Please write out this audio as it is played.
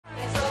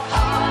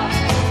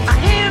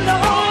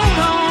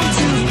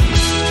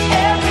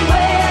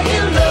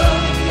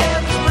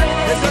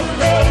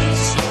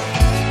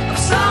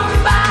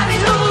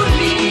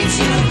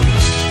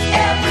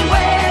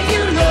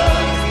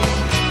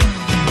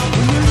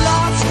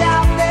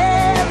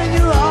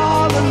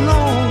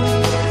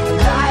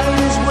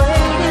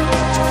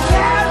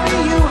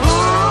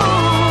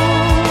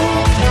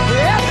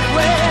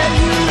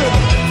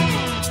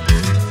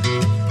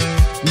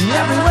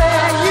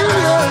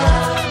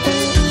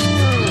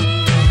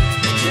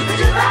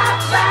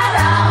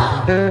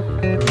I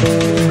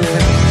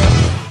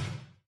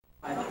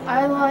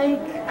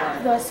like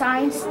the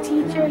science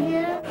teacher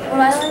here. What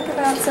I like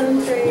about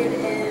 7th grade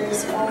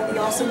is all the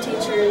awesome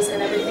teachers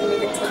and everything we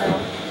get to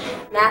know.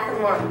 Math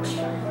and lunch.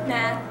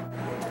 Math.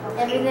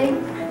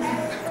 Everything.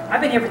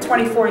 I've been here for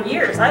 24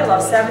 years. I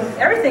love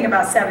everything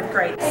about 7th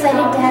grade. Excited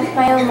to have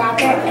my own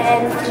locker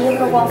and be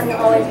able to walk in the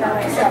hallways by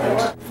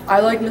myself.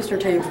 I like Mr.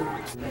 Table.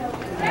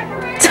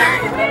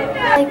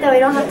 I like that we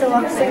don't have to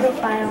walk single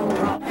file.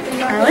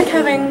 I like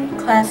having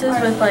classes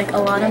with like a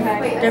lot of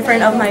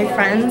different of my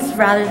friends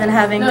rather than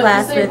having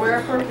class with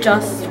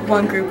just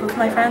one group of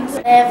my friends.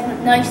 They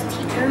have nice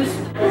teachers.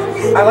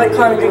 I like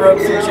climbing the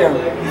ropes in gym.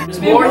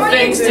 There's more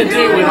things to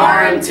do in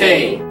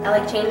RMT. I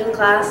like changing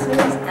classes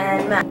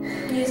and math.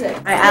 Music.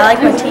 I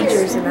like my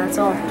teachers and that's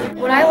all.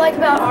 What I like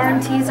about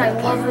RMT is I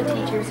love the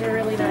teachers. They're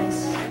really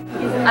nice.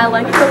 I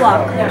like the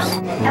lockers.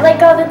 I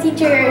like all the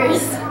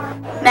teachers.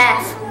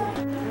 Math.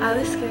 I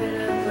was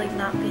scared of like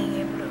not being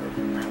able to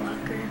open my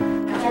locker.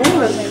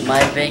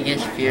 My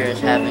biggest fear is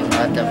having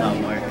lots of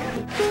homework.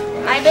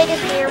 My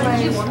biggest fear was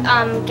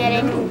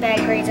getting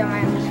bad grades on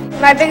my own.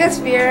 My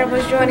biggest fear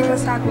was joining the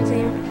soccer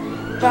team,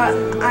 but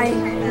I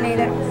made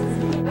it.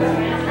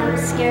 I'm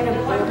scared of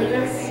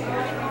bullies.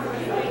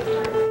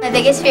 My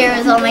biggest fear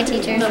was all my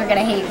teachers were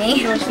gonna hate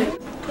me.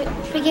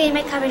 Forgetting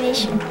my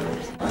combination.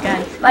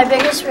 Okay. My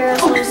biggest fear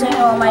was losing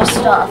all my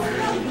stuff.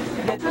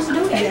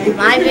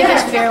 My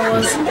biggest fear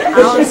was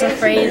I was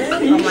afraid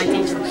of my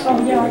teachers.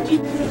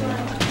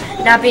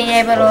 Not being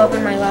able to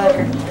open my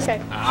locker.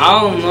 I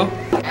don't know.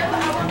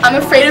 I'm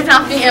afraid of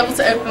not being able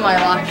to open my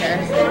locker.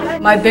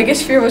 My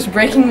biggest fear was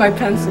breaking my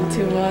pencil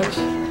too much.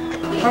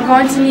 We're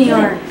going to New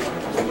York.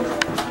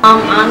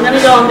 I'm gonna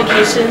go on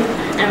vacation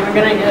and we're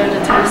gonna go to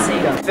Tennessee.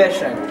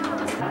 Fishing.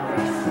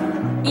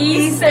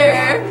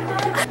 Easter.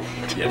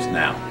 Yes,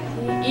 now.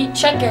 Eat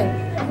chicken.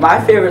 My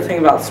favorite thing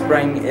about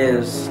spring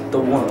is the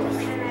warmth.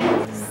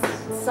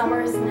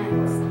 Summer is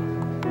next.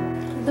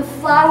 The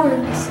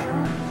flowers.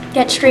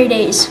 Get straight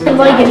A's. To be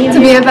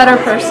a better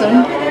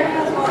person. To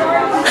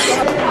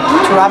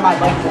ride my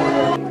bike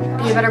more.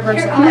 Be a better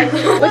person.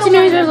 What's your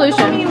New Year's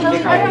resolution?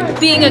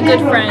 Being a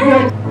good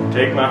friend.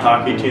 Take my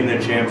hockey team to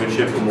the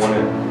championship and win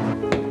it.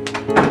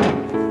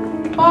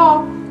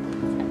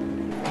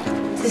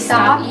 To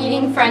stop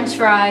eating French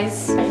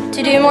fries.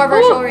 To do more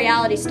virtual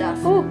reality stuff.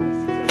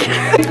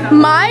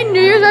 My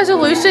New Year's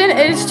resolution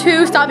is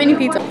to stop eating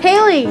pizza.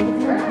 Haley,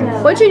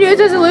 what's your New Year's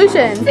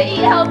resolution? To eat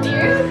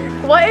healthier.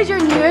 What is your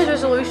New Year's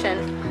resolution?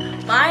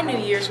 My New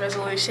Year's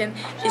resolution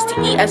is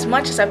to eat as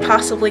much as I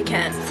possibly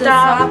can.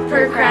 Stop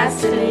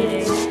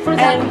procrastinating.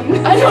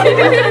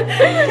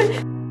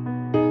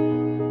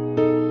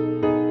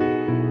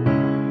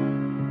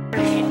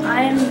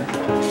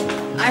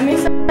 I'm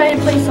excited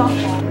to play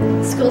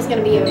softball. School's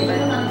gonna be over.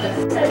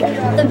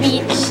 The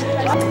beach.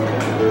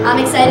 I'm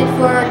excited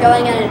for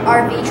going on an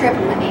RV trip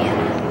with my aunt.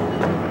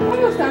 My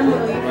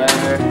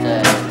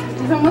birthday.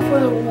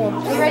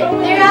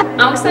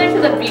 I'm excited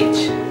for the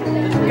beach.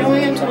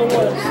 Going into the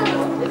woods.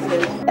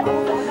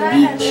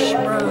 Beach,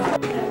 bro.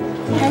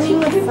 Hanging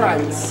with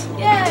friends.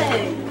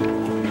 Yay!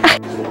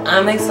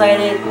 I'm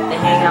excited to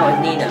hang out with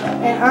Nina.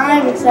 And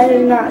I'm excited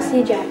to not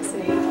see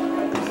Jackson.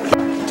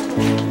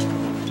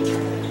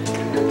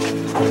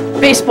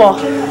 Baseball.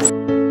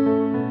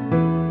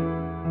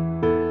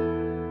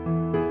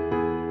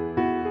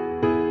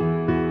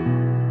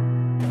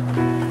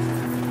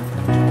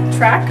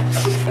 Track.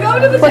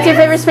 What's your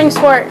favorite spring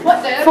sport?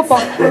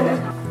 Football.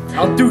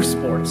 I'll do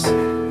sports.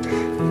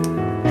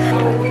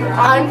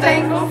 I'm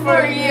thankful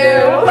for you.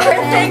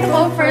 We're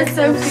thankful for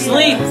Sophie.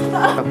 Sleep.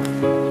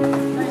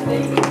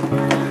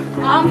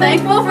 I'm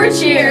thankful for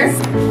cheer.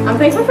 I'm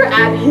thankful for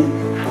Abby.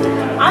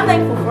 I'm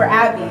thankful for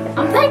Abby.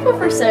 I'm thankful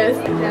for Soph.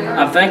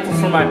 I'm thankful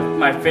for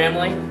my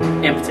family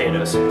and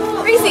potatoes.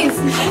 Reese's.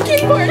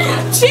 Candy corn.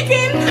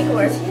 Chicken.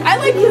 I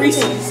like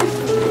Reese's.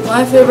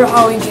 My favorite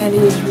Halloween candy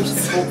is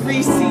Reese's.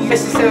 Reese's.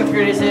 This is 7th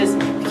graders is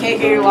you can't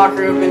get your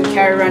locker open,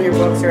 carry around your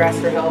books or ask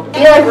for help. Be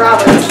like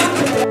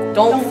Robin.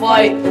 Don't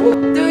fight.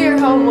 Do your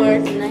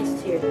homework. Be nice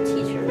to your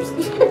teachers.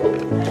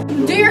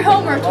 Do your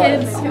homework,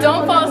 kids.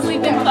 Don't fall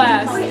asleep in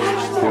class.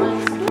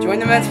 Join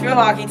the men's field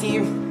hockey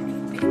team.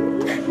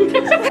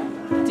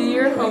 Do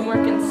your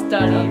homework and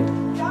study.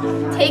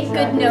 Take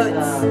good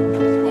notes.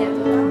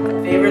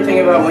 Favorite thing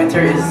about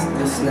winter is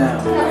the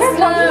snow.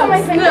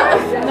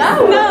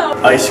 No.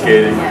 Ice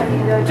skating.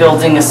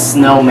 Building a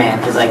snowman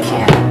because I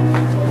can.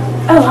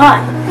 Oh, hi.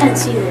 I didn't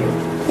see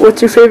that.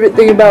 What's your favorite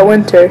thing about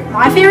winter?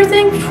 My favorite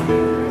thing?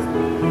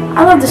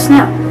 I love the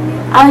snow.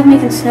 I like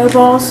making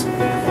snowballs.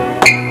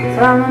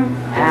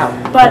 Ow.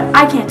 But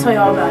I can't tell you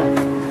all about it.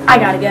 I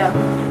gotta go.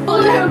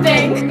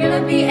 Hooping.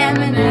 Gonna be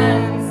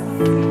M&M's.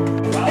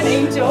 An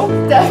angel.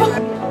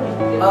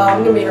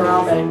 I'm gonna be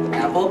Harambe.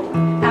 Apple.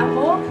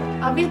 Apple.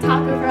 I'll be a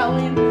taco for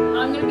Halloween.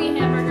 I'm gonna be a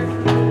hamburger.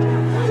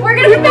 We're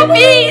gonna be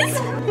bees.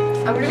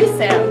 I'm gonna be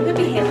Sam. I'm gonna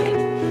be Haley.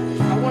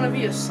 I wanna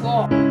be a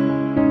sloth.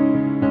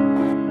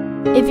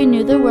 If you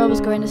knew the world was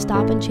going to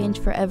stop and change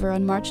forever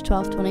on March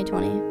 12,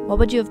 2020, what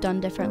would you have done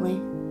differently?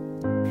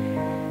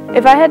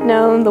 If I had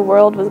known the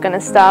world was going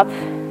to stop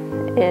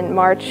in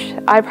March,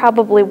 I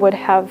probably would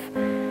have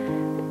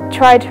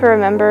tried to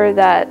remember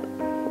that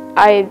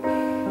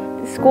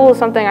school is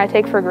something I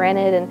take for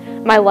granted,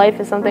 and my life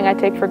is something I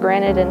take for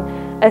granted,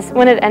 and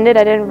when it ended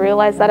I didn't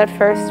realize that at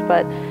first,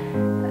 but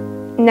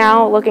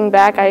now looking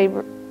back I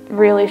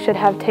really should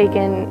have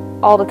taken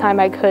all the time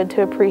I could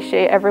to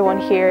appreciate everyone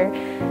here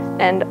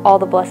and all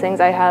the blessings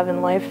I have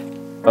in life.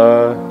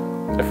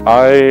 If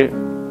I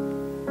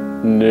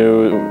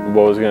knew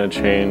what was going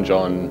to change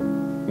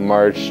on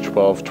March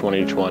 12,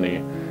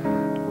 2020,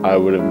 I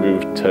would have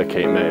moved to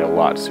Cape May a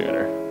lot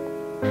sooner.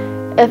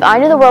 If I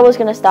knew the world was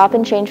going to stop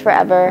and change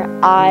forever,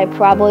 I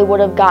probably would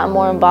have gotten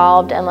more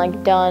involved and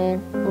like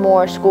done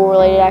more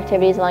school-related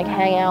activities and like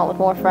hang out with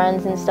more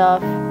friends and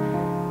stuff,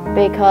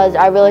 because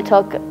I really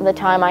took the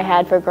time I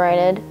had for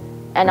granted,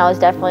 and I was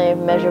definitely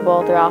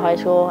miserable throughout high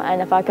school,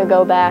 and if I could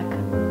go back,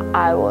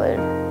 I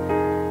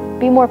would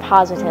be more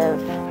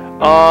positive.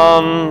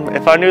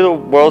 If I knew the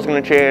world was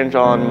going to change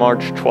on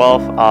March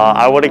 12th,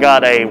 I would have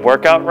got a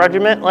workout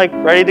regimen like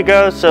ready to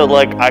go, so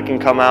like I can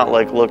come out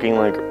like looking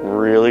like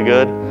really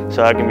good,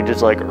 so I can be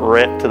just like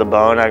ripped to the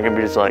bone. I can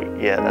be just like,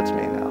 yeah, that's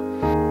me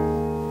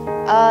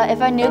now.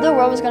 If I knew the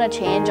world was going to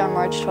change on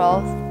March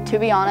 12th, to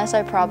be honest,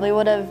 I probably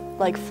would have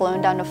like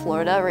flown down to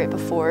Florida right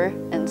before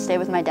and stayed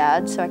with my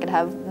dad so I could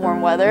have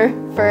warm weather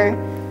for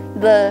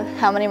the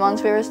how many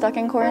months we were stuck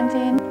in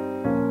quarantine.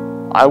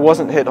 I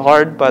wasn't hit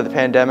hard by the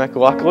pandemic,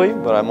 luckily,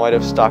 but I might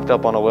have stocked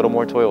up on a little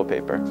more toilet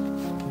paper.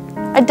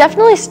 I'd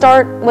definitely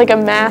start like a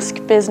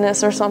mask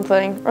business or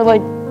something, or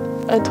like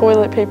a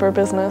toilet paper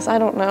business, I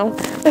don't know.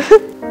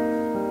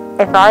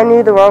 If I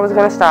knew the world was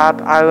going to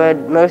stop, I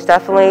would most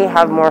definitely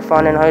have more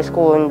fun in high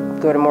school and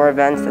go to more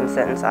events than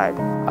sit inside.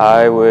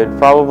 I would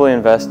probably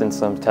invest in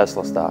some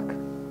Tesla stock.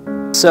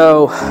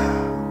 So,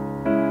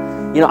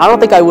 you know, I don't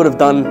think I would have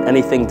done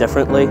anything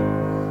differently.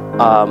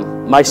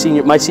 My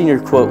senior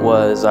quote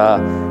was,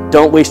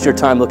 "Don't waste your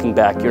time looking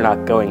back. You're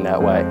not going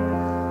that way."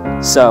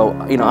 So,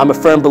 you know, I'm a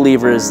firm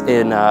believer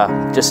in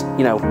just,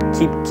 you know,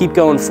 keep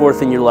going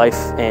forth in your life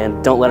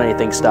and don't let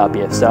anything stop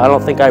you. So I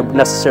don't think I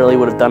necessarily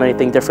would have done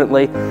anything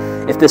differently.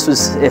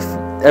 If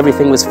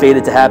everything was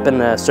fated to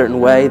happen a certain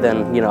way,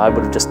 then, you know, I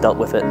would have just dealt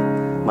with it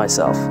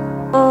myself.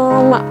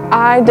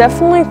 I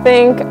definitely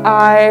think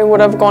I would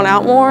have gone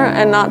out more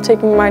and not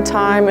taking my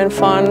time and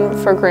fun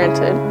for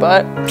granted,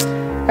 but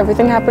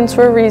everything happens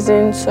for a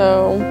reason,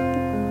 so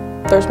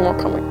there's more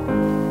coming.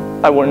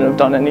 I wouldn't have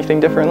done anything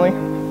differently.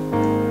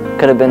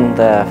 Could have been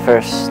the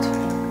first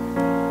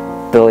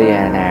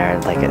billionaire,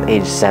 like at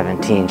age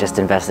 17, just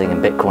investing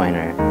in Bitcoin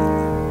or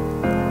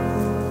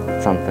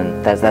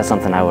something. That's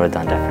something I would have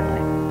done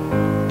differently.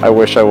 I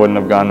wish I wouldn't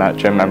have gotten that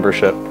gym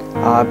membership.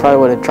 I probably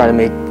would have tried to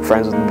make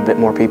friends with a bit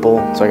more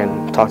people so I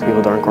can talk to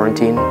people during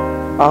quarantine.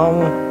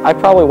 I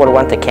probably would have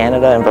went to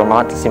Canada and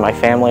Vermont to see my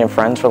family and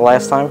friends for the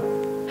last time.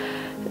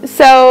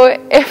 So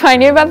if I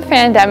knew about the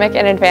pandemic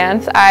in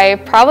advance,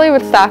 I probably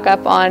would stock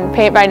up on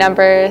paint by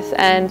numbers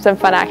and some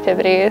fun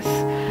activities,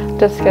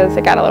 just because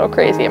it got a little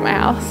crazy in my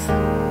house.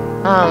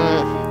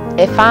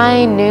 If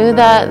I knew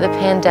that the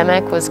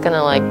pandemic was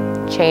gonna like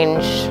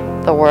change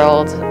the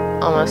world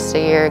almost a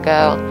year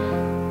ago,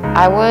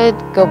 I would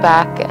go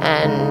back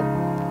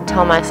and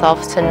tell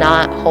myself to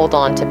not hold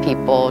on to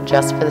people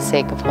just for the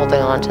sake of holding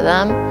on to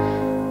them,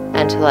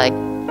 and to like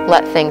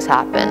let things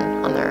happen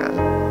on their own.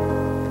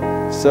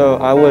 So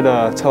I would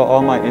tell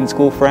all my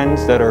in-school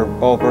friends that are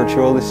all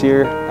virtual this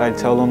year, I'd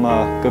tell them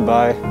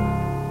goodbye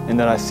and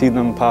that I see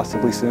them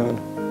possibly soon.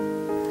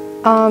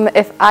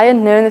 If I had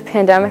known the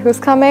pandemic was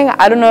coming,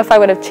 I don't know if I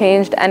would have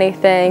changed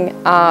anything.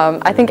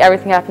 I think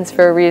everything happens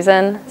for a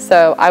reason,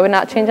 so I would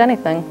not change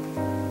anything.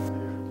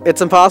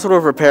 It's impossible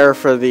to prepare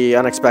for the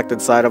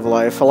unexpected side of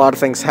life. A lot of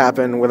things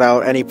happen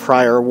without any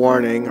prior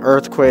warning.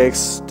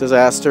 Earthquakes,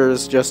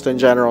 disasters, just in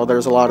general,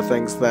 there's a lot of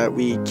things that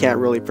we can't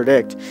really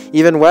predict.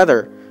 Even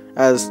weather.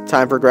 As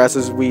time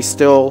progresses, we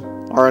still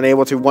are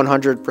unable to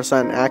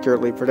 100%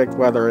 accurately predict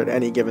weather at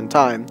any given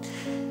time.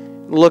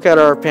 Look at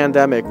our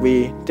pandemic.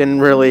 We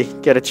didn't really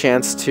get a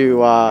chance to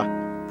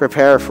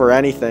prepare for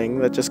anything.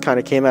 That just kind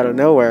of came out of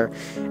nowhere.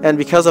 And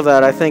because of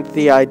that, I think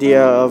the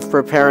idea of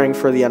preparing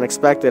for the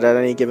unexpected at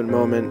any given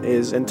moment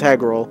is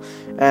integral.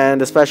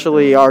 And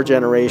especially our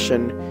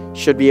generation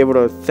should be able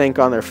to think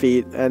on their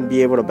feet and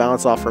be able to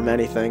bounce off from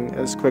anything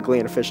as quickly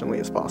and efficiently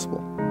as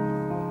possible.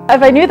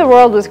 If I knew the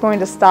world was going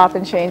to stop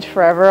and change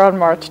forever on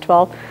March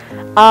 12th,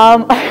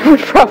 I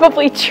would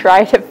probably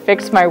try to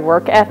fix my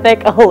work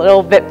ethic a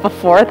little bit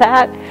before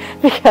that,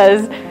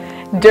 because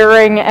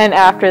during and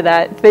after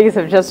that, things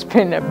have just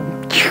been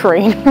a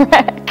train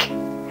wreck.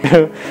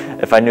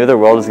 If I knew the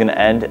world was going to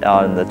end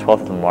on the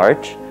 12th of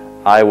March,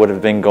 I would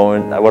have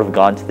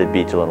gone to the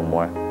beach a little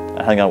more.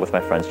 I hung out with my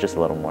friends just a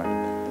little more.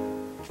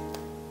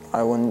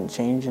 I wouldn't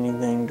change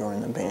anything during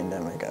the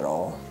pandemic at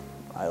all.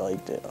 I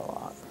liked it a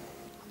lot.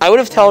 I would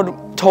have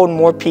told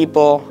more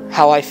people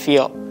how I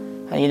feel.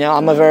 You know,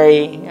 I'm a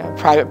very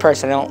private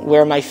person. I don't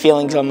wear my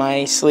feelings on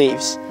my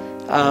sleeves.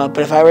 But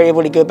if I were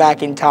able to go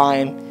back in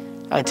time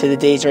to the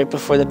days right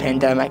before the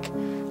pandemic,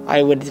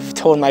 I would have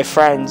told my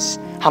friends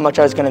how much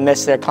I was going to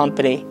miss their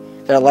company,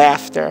 their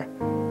laughter,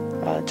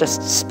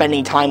 just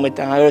spending time with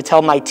them. I would have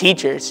told my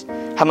teachers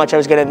how much I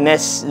was going to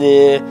miss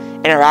the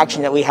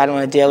interaction that we had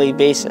on a daily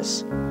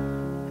basis.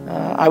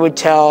 I would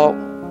tell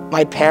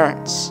my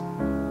parents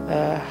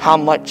how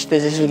much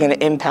this was going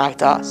to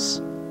impact us.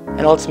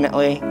 And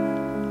ultimately,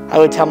 I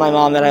would tell my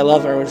mom that I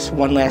love her just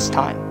one last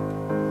time.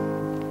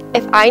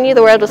 If I knew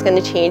the world was going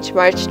to change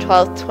March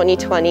 12th,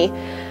 2020,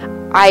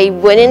 I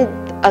wouldn't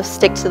have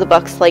stick to the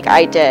books like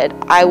I did.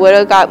 I would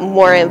have got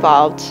more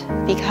involved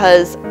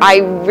because I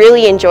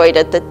really enjoyed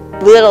it the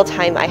little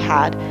time I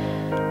had.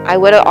 I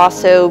would have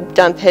also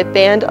done pit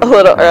band a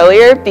little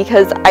earlier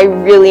because I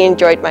really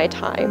enjoyed my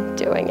time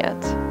doing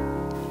it.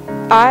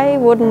 I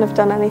wouldn't have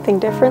done anything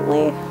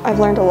differently. I've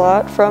learned a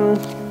lot from,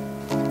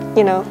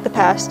 the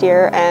past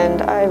year,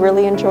 and I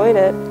really enjoyed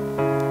it.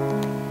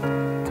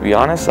 To be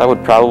honest, I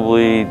would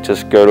probably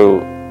just go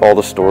to all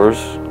the stores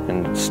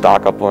and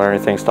stock up on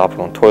everything, stock up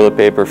on toilet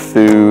paper,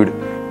 food,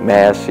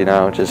 masks,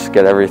 just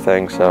get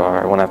everything so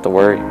I wouldn't have to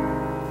worry.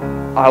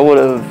 I would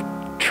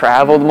have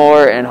traveled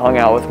more and hung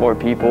out with more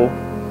people.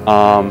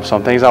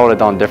 Some things I would have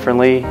done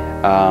differently.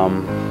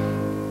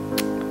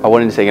 I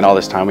wouldn't have taken all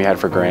this time we had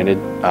for granted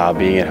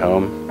being at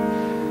home.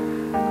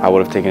 I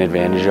would have taken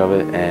advantage of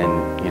it and,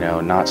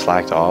 not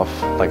slacked off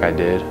like I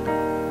did.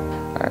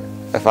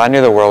 If I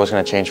knew the world was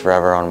going to change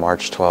forever on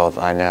March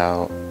 12th, I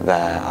know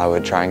that I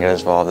would try and get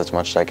involved as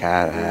much as I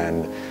can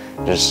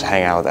and just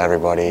hang out with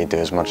everybody, do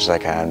as much as I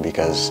can,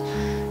 because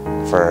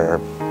for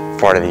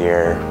part of the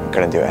year I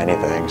couldn't do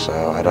anything,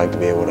 so I'd like to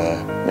be able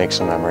to make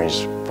some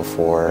memories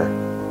before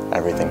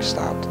everything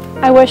stopped.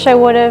 I wish I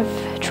would have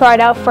tried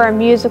out for a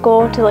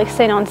musical to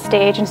sing on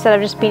stage instead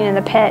of just being in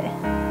the pit.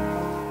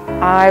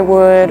 I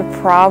would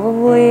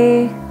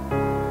probably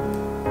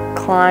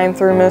climb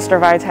through Mr.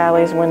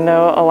 Vitale's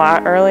window a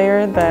lot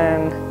earlier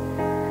than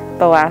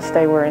the last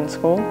day we're in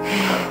school.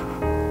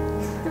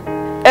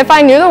 If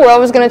I knew the world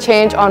was going to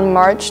change on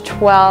March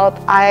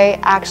 12th, I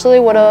actually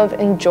would have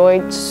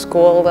enjoyed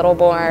school a little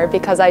more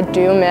because I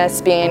do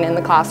miss being in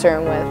the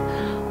classroom with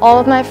all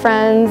of my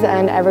friends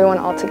and everyone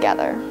all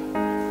together.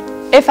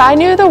 If I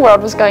knew the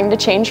world was going to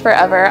change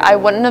forever, I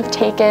wouldn't have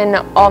taken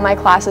all my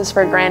classes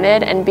for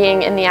granted and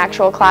being in the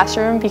actual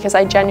classroom because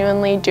I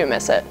genuinely do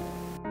miss it.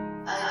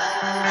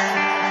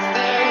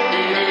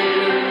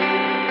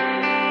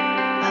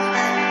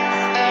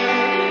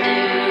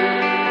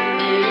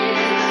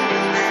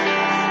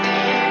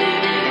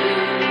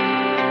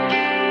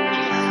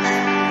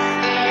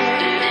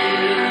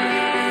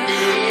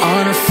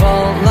 On a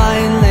fault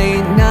line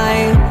late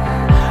night,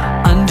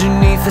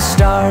 underneath the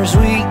stars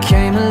we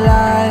came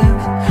alive,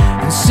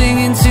 and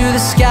singing to the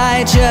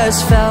sky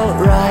just felt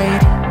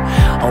right.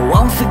 I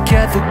won't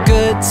forget the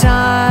good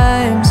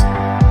times,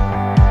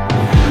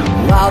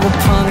 while the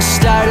punks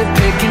started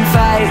picking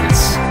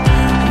fights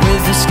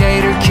with the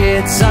skater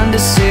kids under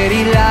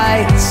city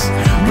lights.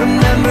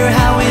 Remember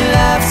how we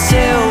laughed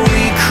till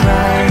we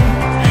cried.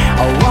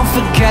 I won't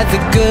forget the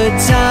good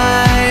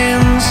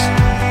times.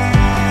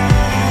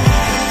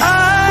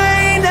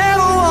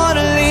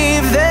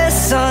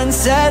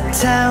 Sunset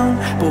town,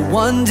 but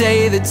one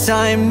day the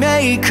time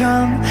may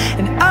come,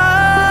 and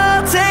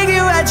I'll take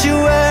you at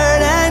your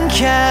word and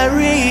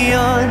carry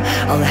on.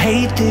 I'll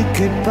hate the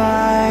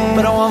goodbye,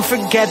 but I won't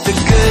forget the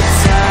good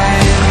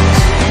times.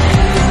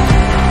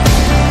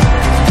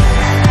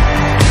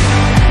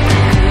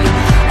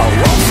 I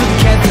won't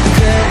forget the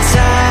good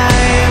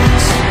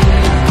times.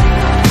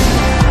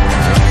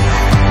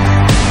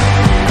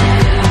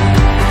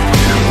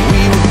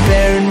 We were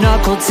bare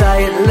knuckle,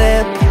 tight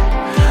lip,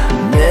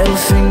 middle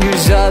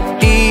fingers up,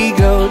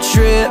 ego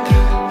trip.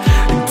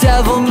 The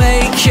devil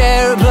may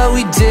care, but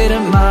we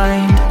didn't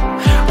mind.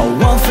 I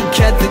won't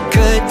forget the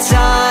good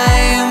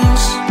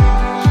times.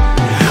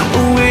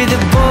 We're the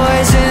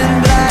boys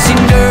in black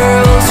and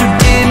girls who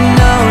didn't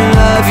know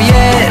love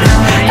yet.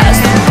 As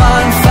the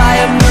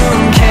bonfire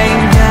moon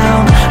came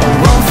down, I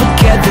won't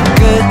forget the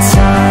good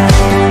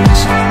times.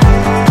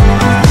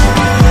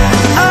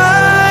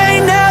 I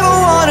never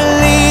wanna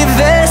leave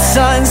this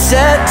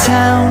sunset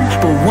town,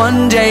 but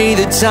one day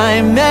the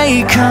time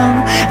may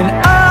come, and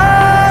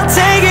I'll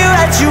take you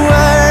at your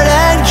word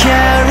and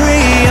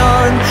carry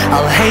on.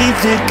 I'll hate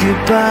the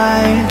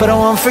goodbye, but I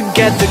won't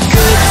forget the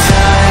good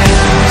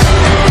times.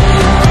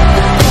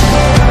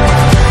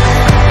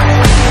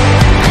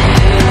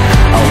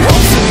 I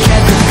won't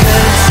forget the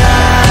good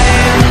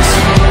times.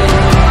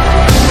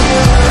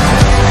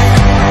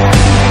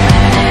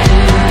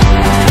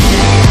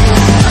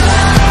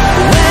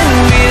 When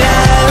we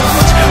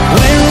laughed,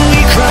 when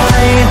we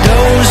cried,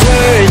 those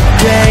were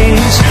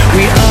days.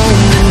 We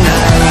owned the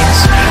nights,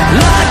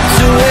 locked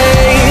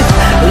away,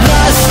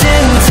 lost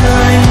in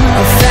time.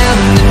 I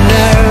found the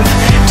nerve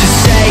to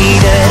say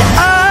that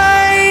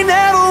I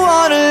never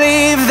wanna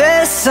leave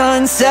this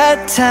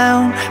sunset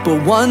town,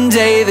 but one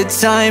day the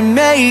time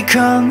may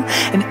come,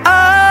 and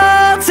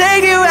I'll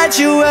take you at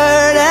your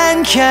word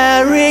and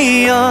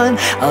carry on.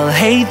 I'll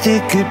hate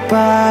the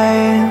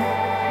goodbye,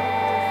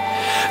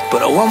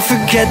 but I won't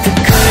forget the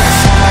good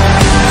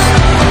times.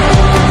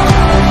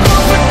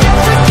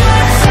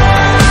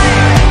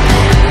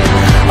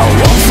 I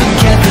won't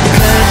forget the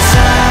good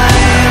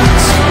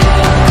times.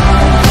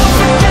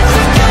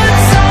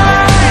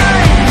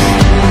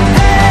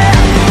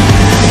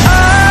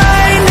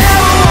 I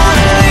never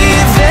wanna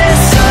leave this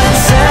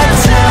sunset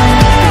town.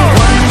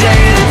 One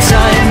day the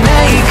time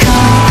may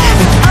come,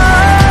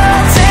 and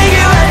I'll take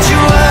you at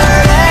your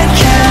word and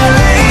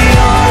carry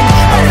on.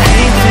 I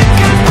hate the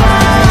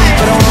goodbye,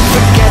 but I won't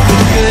forget the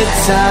good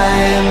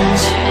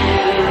times.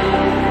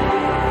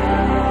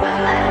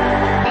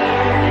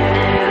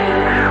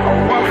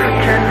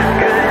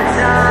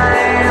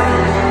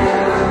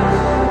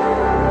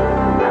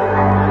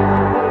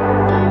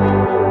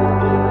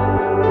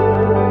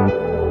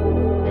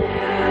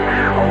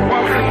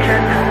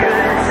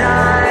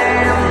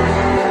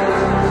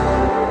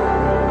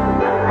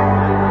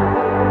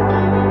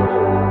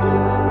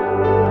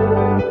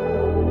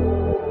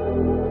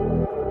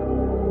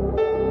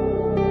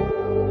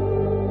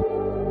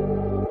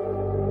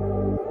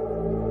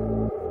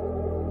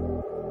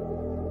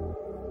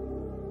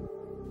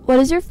 What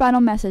is your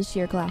final message to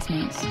your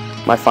classmates?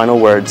 My final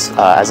words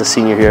as a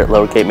senior here at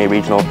Lower Cape May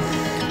Regional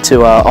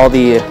to all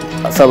the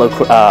fellow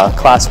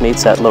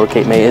classmates at Lower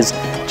Cape May is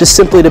just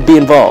simply to be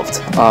involved.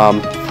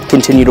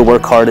 Continue to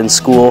work hard in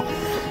school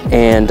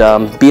and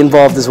be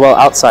involved as well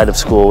outside of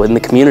school in the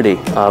community.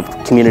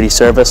 Community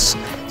service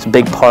is a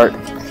big part,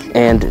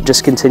 and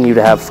just continue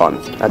to have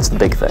fun. That's the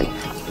big thing.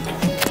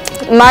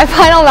 My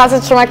final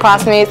message to my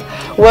classmates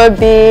would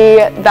be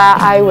that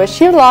I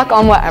wish you luck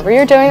on whatever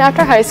you're doing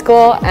after high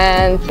school,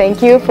 and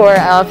thank you for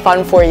a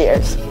fun 4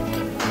 years.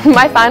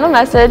 My final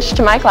message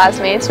to my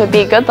classmates would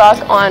be good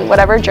luck on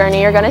whatever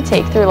journey you're going to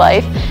take through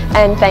life,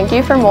 and thank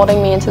you for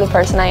molding me into the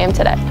person I am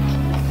today.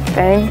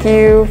 Thank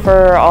you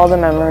for all the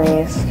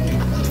memories.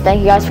 Thank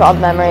you guys for all the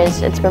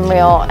memories. It's been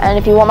real. And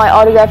if you want my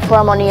autograph before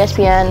I'm on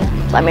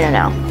ESPN, let me know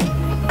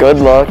now. Good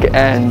luck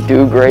and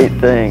do great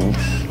things.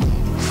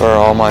 For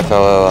all my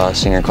fellow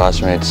senior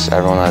classmates,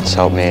 everyone that's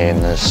helped me in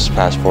this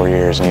past 4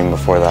 years and even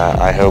before that,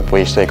 I hope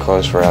we stay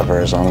close forever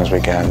as long as we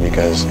can,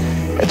 because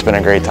it's been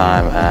a great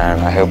time, and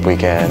I hope we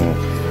can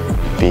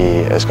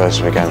be as close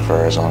as we can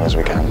for as long as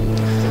we can.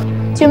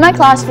 To my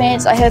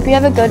classmates, I hope you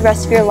have a good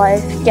rest of your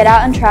life. Get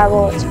out and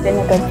travel. It's been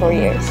a good 4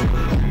 years.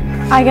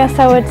 I guess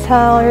I would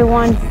tell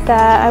everyone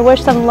that I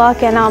wish them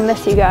luck and I'll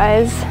miss you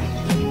guys.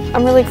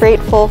 I'm really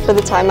grateful for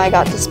the time I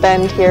got to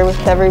spend here with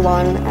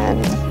everyone,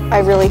 and I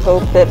really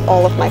hope that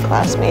all of my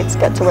classmates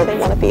get to where they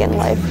want to be in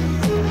life.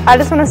 I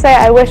just want to say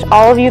I wish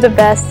all of you the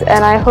best,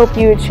 and I hope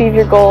you achieve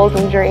your goals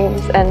and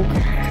dreams, and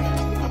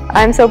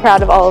I'm so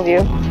proud of all of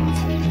you.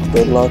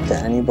 Good luck to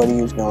anybody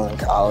who's going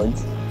to college.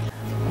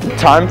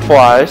 Time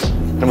flies,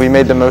 and we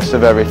made the most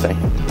of everything.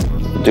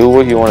 Do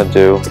what you want to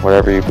do,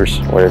 whatever you're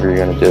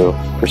going to do,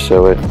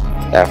 pursue it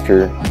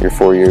after your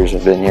 4 years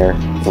of being here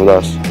with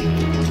us.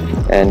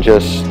 And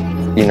just,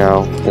 you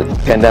know, the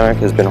pandemic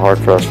has been hard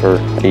for us for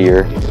a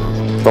year.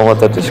 Don't let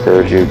that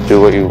discourage you. Do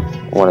what you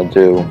want to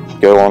do.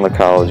 Go on to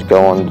college.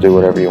 Go on to do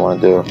whatever you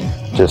want to do.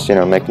 Just, you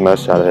know, make the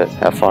most out of it.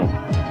 Have fun.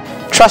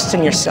 Trust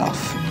in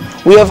yourself.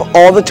 We have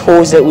all the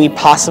tools that we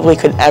possibly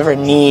could ever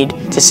need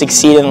to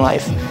succeed in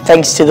life,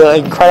 thanks to the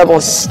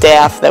incredible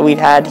staff that we've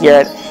had here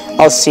at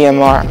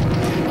LCMR.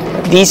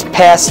 These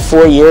past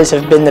 4 years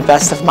have been the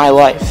best of my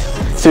life,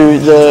 through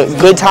the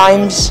good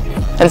times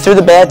and through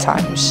the bad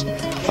times.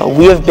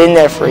 We have been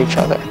there for each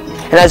other.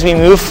 And as we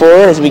move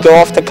forward, as we go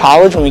off to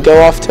college, when we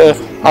go off to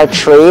our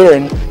trade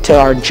and to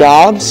our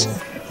jobs,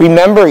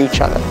 remember each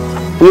other.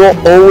 We will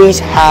always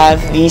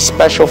have these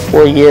special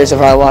 4 years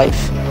of our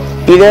life.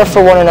 Be there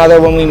for one another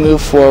when we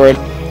move forward,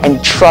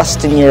 and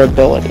trust in your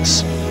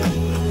abilities.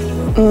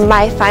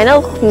 My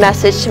final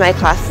message to my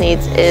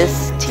classmates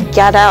is to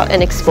get out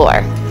and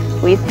explore.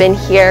 We've been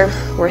here,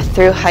 we're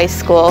through high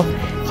school.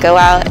 Go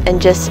out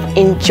and just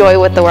enjoy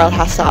what the world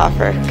has to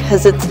offer,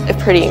 because it's a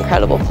pretty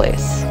incredible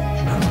place.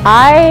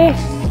 I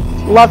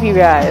love you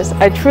guys.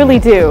 I truly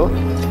do.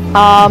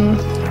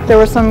 There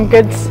were some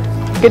good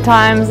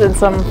times and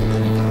some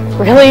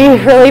really,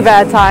 really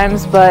bad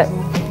times, but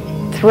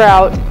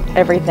throughout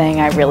everything,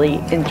 I really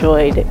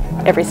enjoyed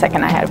every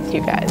second I had with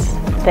you guys.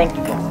 Thank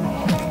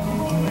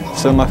you.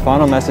 So my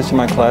final message to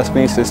my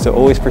classmates is to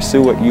always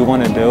pursue what you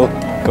want to do,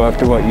 go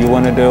after what you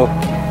want to do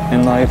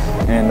in life,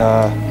 and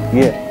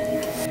yeah.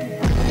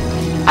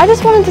 I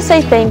just wanted to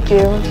say thank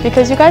you,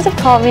 because you guys have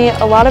taught me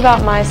a lot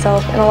about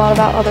myself and a lot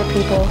about other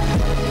people.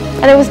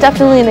 And it was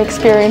definitely an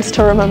experience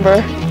to remember.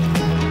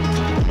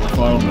 My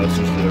final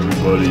message to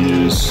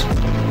everybody is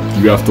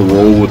you have to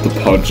roll with the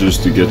punches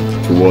to get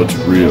to what's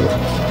real.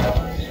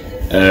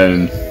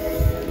 And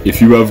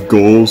if you have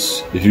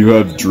goals, if you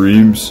have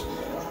dreams,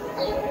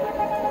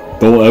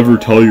 don't ever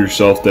tell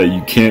yourself that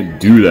you can't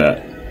do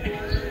that.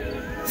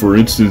 For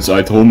instance,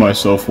 I told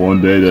myself one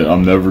day that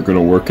I'm never going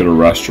to work at a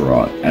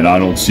restaurant, and I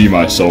don't see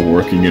myself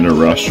working in a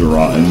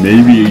restaurant, and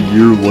maybe a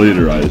year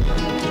later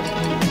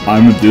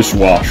I'm a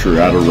dishwasher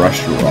at a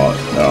restaurant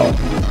now.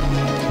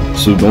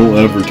 So don't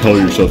ever tell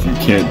yourself you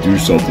can't do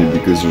something,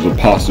 because there's a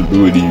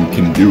possibility you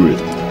can do it.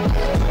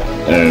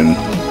 And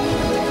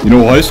you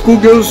know, high school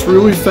goes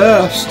really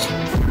fast.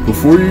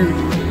 Before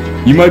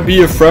you might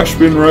be a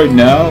freshman right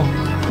now,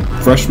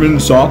 freshman,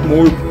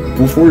 sophomore,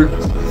 before,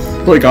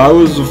 like I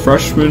was a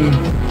freshman,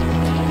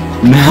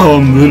 now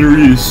I'm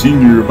literally a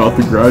senior about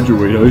to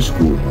graduate high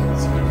school.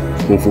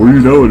 Before you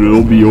know it,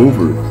 it'll be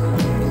over.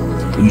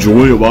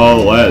 Enjoy it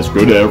while it lasts.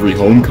 Go to every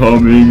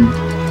homecoming,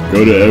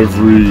 go to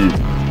every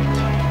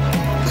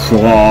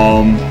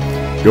prom,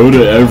 go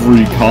to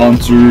every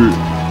concert,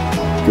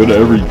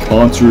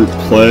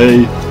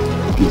 play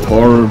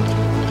guitar,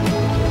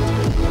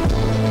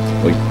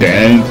 like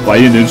dance,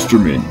 play an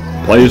instrument,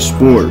 play a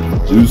sport,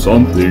 do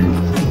something,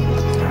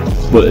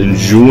 but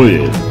enjoy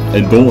it,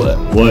 and don't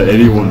let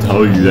anyone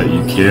tell you that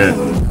you can't.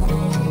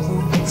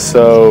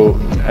 So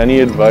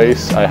any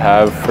advice I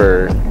have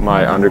for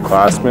my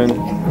underclassmen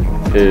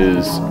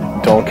is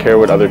don't care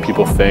what other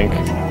people think,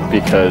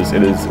 because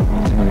it is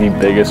the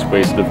biggest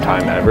waste of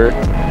time ever.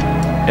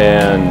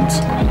 And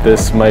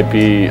this might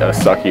be a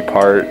sucky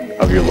part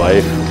of your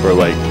life, or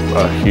like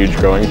a huge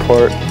growing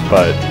part,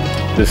 but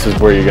this is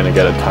where you're going to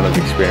get a ton of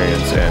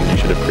experience, and you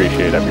should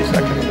appreciate every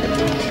second of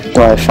it.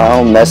 My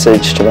final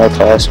message to my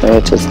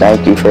classmates is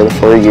thank you for the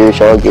 4 years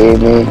y'all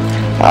gave me.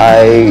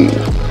 I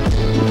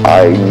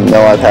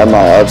know I've had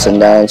my ups and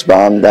downs, but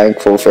I'm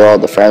thankful for all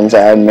the friends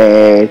I've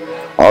made,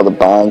 all the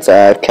bonds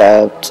that I've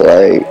kept,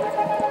 like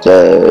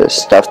the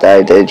stuff that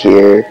I did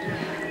here.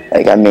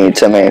 Like, I made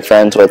so many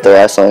friends with the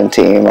wrestling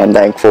team. I'm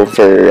thankful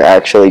for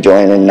actually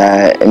joining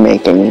that and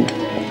making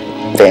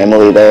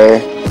family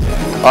there.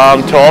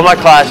 To all my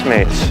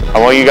classmates, I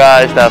want you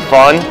guys to have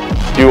fun,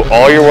 do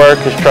all your work,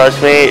 because trust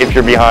me, if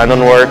you're behind on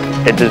work,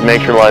 it just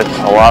makes your life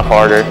a lot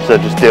harder, so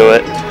just do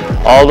it.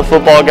 All the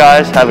football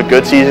guys, have a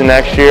good season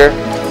next year.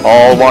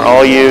 Want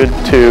all you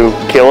to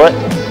kill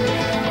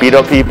it, beat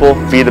up people,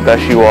 be the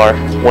best you are,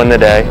 win the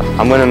day.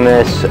 I'm going to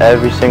miss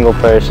every single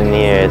person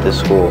here at the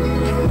school.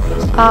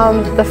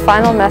 The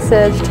final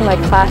message to my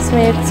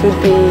classmates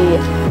would be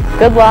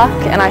good luck,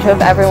 and I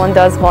hope everyone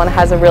does well and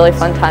has a really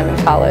fun time in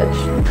college.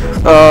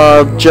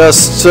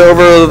 Just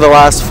over the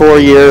last 4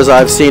 years,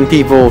 I've seen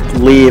people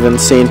leave and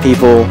seen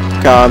people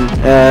come,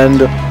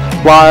 and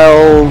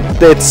while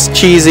it's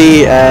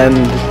cheesy and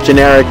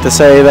generic to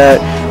say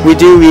that, we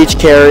do each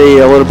carry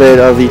a little bit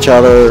of each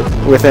other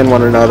within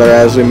one another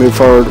as we move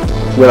forward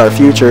with our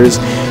futures.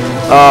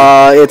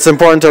 It's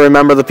important to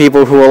remember the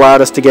people who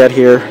allowed us to get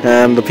here,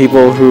 and the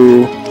people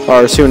who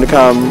are soon to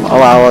come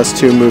allow us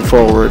to move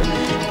forward.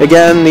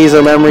 Again, these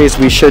are memories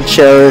we should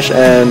cherish,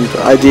 and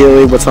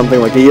ideally with something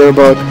like a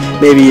yearbook,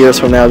 maybe years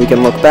from now we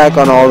can look back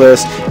on all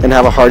this and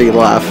have a hearty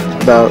laugh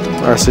about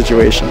our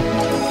situation.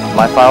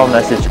 My final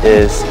message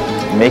is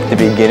make the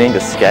beginning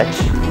a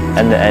sketch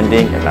and the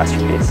ending a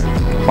masterpiece.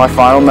 My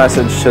final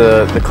message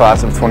to the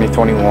class of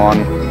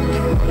 2021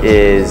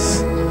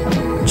 is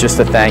just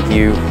a thank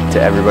you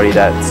to everybody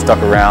that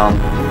stuck around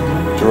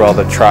through all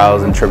the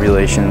trials and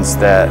tribulations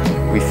that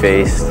we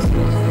faced,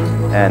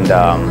 and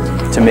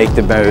to make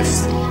the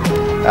most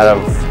out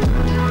of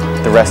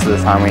the rest of the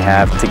time we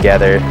have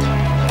together.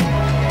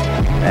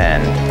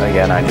 And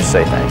again, I just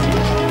say thank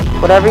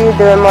you. Whatever you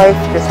do in life,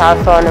 just have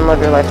fun and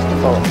live your life to the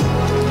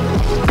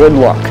fullest. Good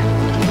luck.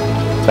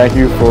 Thank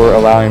you for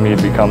allowing me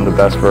to become the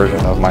best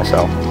version of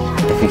myself.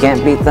 If you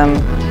can't beat them,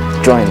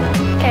 join them.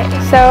 Okay,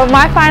 so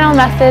my final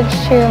message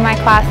to my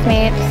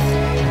classmates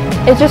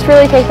is just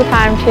really take the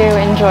time to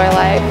enjoy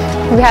life.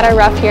 We had a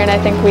rough year and I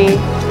think we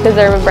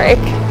deserve a break.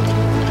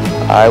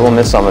 I will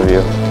miss some of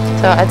you.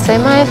 So I'd say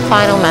my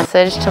final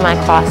message to my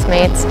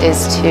classmates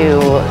is to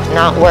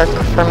not work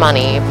for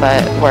money,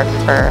 but work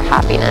for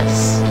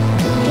happiness.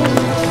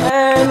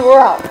 And we're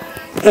out.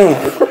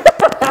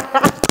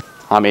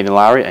 I'm Aiden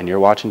Lowry, and you're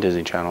watching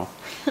Disney Channel.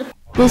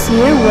 This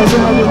year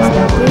wasn't what we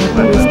expected,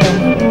 but it was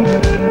better.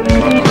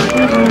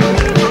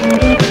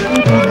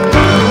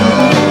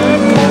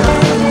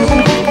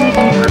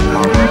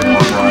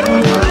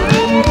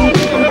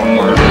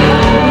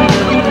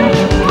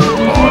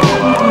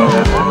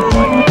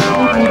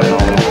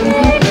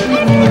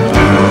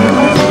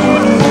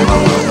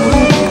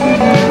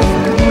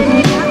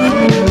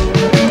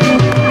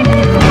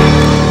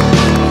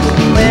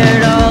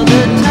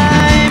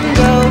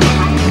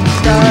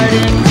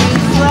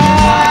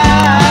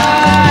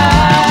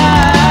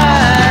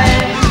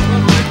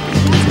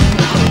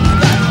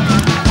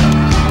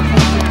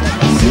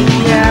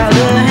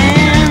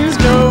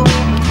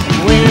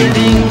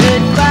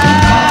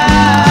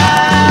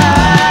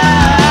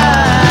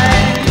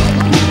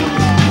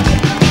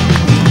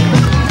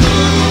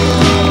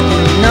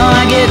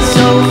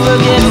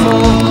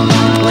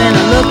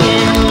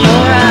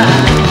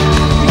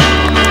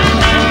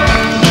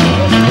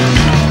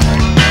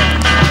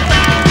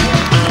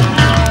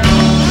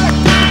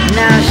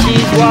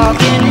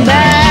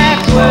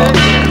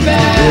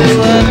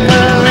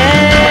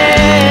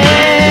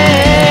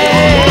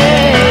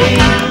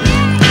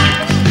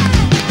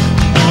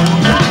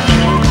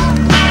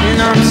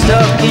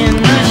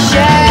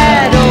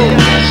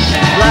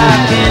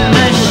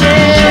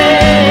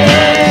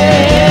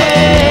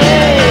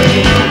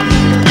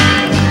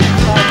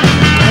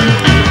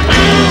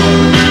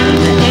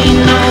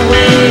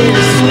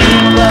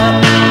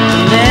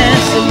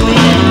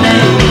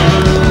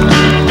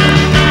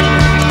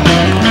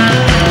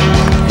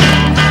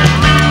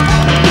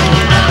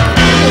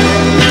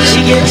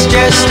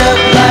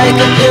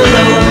 like a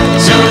pillow,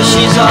 so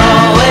she's all